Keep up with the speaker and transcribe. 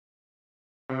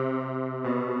Slide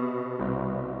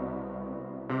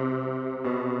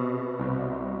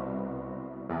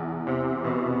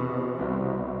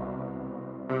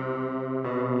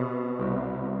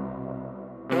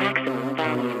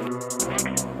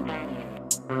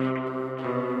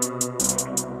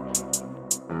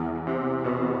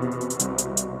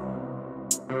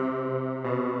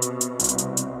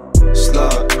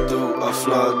through, I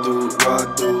fly through,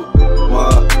 ride through. Why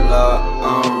lie?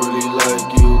 I don't really like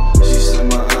you. She said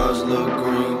my eyes look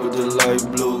green with the light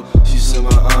blue. She said my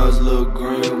eyes look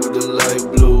green with the light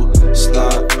blue.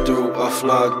 Slide through, I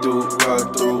fly through,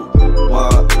 ride through. Why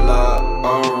lie?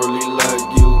 I don't really like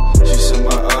you. She said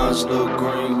my eyes look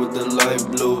green with the light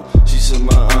blue. She said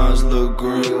my eyes look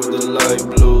green with the light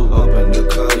blue. Up in the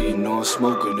car, you know I'm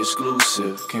smoking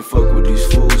exclusive. Can't fuck with these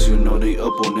fools, you know they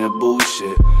up on that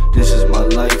bullshit. This is my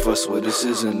life, I swear this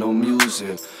isn't no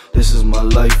music. This is my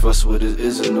life, I swear this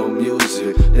isn't no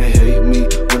music. They hate me,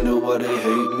 wonder why they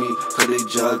hate me. Cause they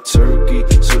jive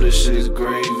turkey, so this shit is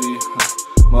gravy.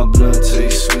 My blood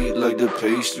tastes sweet like the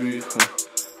pastry.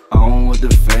 I don't want the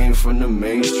fame from the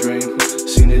mainstream.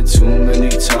 Seen it too many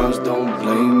times, don't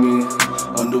blame me.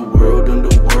 Underworld,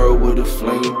 where the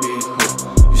flame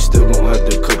be. You still gon' have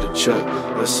to cut the check,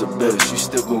 that's the best. You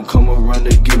still gon' come around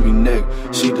and give me neck.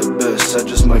 She the best, I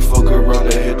just might fuck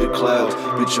around and hit the clouds.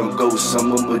 Bitch, I'm ghost,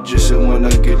 I'm a magician when I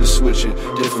get to switching.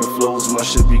 Different flows, my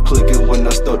shit be clicking when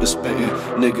I start to spitting.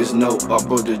 Niggas know I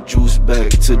brought the juice back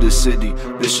to the city.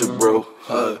 Bishop, bro.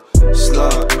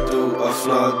 Slide through, I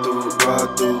fly through,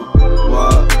 ride through. Why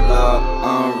lie? I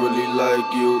don't really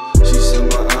like you. She said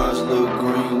my eyes look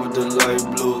green with the light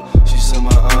blue. She said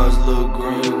my eyes look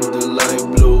green with the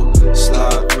light blue.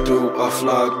 Slide through, I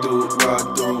fly through,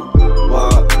 ride through.